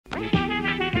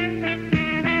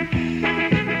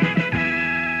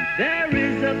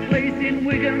in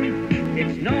Wigan,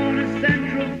 it's known as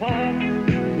Central Park,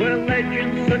 where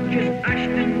legends such as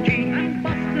Ashton G and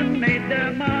Boston made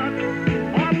their mark.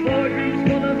 Our boardroom's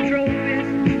full of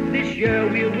trophies, this year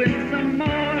we'll win some more.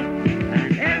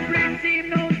 And every team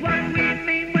knows what we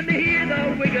mean when they hear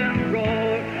the Wigan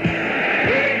roar.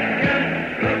 Wigan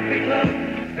Rugby Club,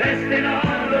 best in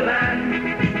all the land,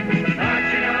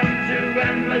 marching on to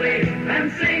Wembley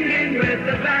and singing with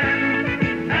the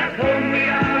band. At home we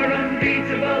are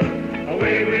unbeatable,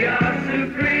 away we are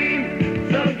supreme.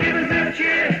 So give us a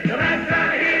cheer, the lads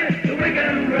are here, the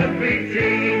Wigan Rugby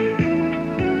team.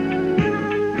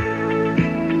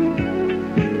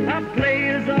 Our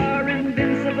players are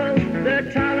invincible, their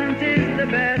talent is the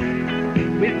best.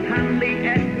 With Hanley,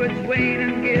 Edwards, Wayne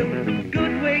and Gill,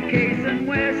 Goodway, Case and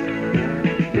West,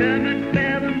 Dermot,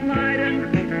 Bell and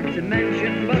Lydon, to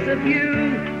mention but a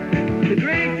few. The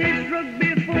greatest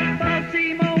rugby football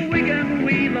team, oh Wigan,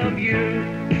 we love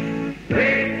you.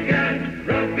 Wigan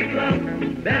Rugby Club,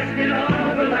 best in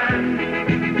all the land,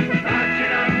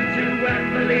 marching on to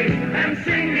Wembley and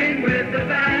singing with the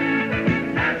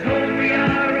band. At home we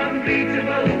are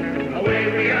unbeatable,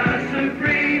 away we are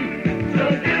supreme. So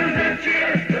give us a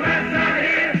cheer, the lads are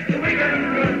here, the Wigan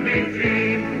Rugby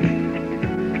team.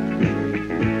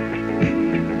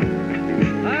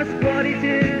 Our squad, it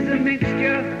is a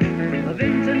mixture of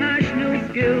international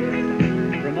skills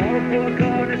from all four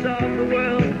corners of the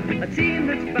world, a team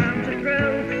that's bound to thrill.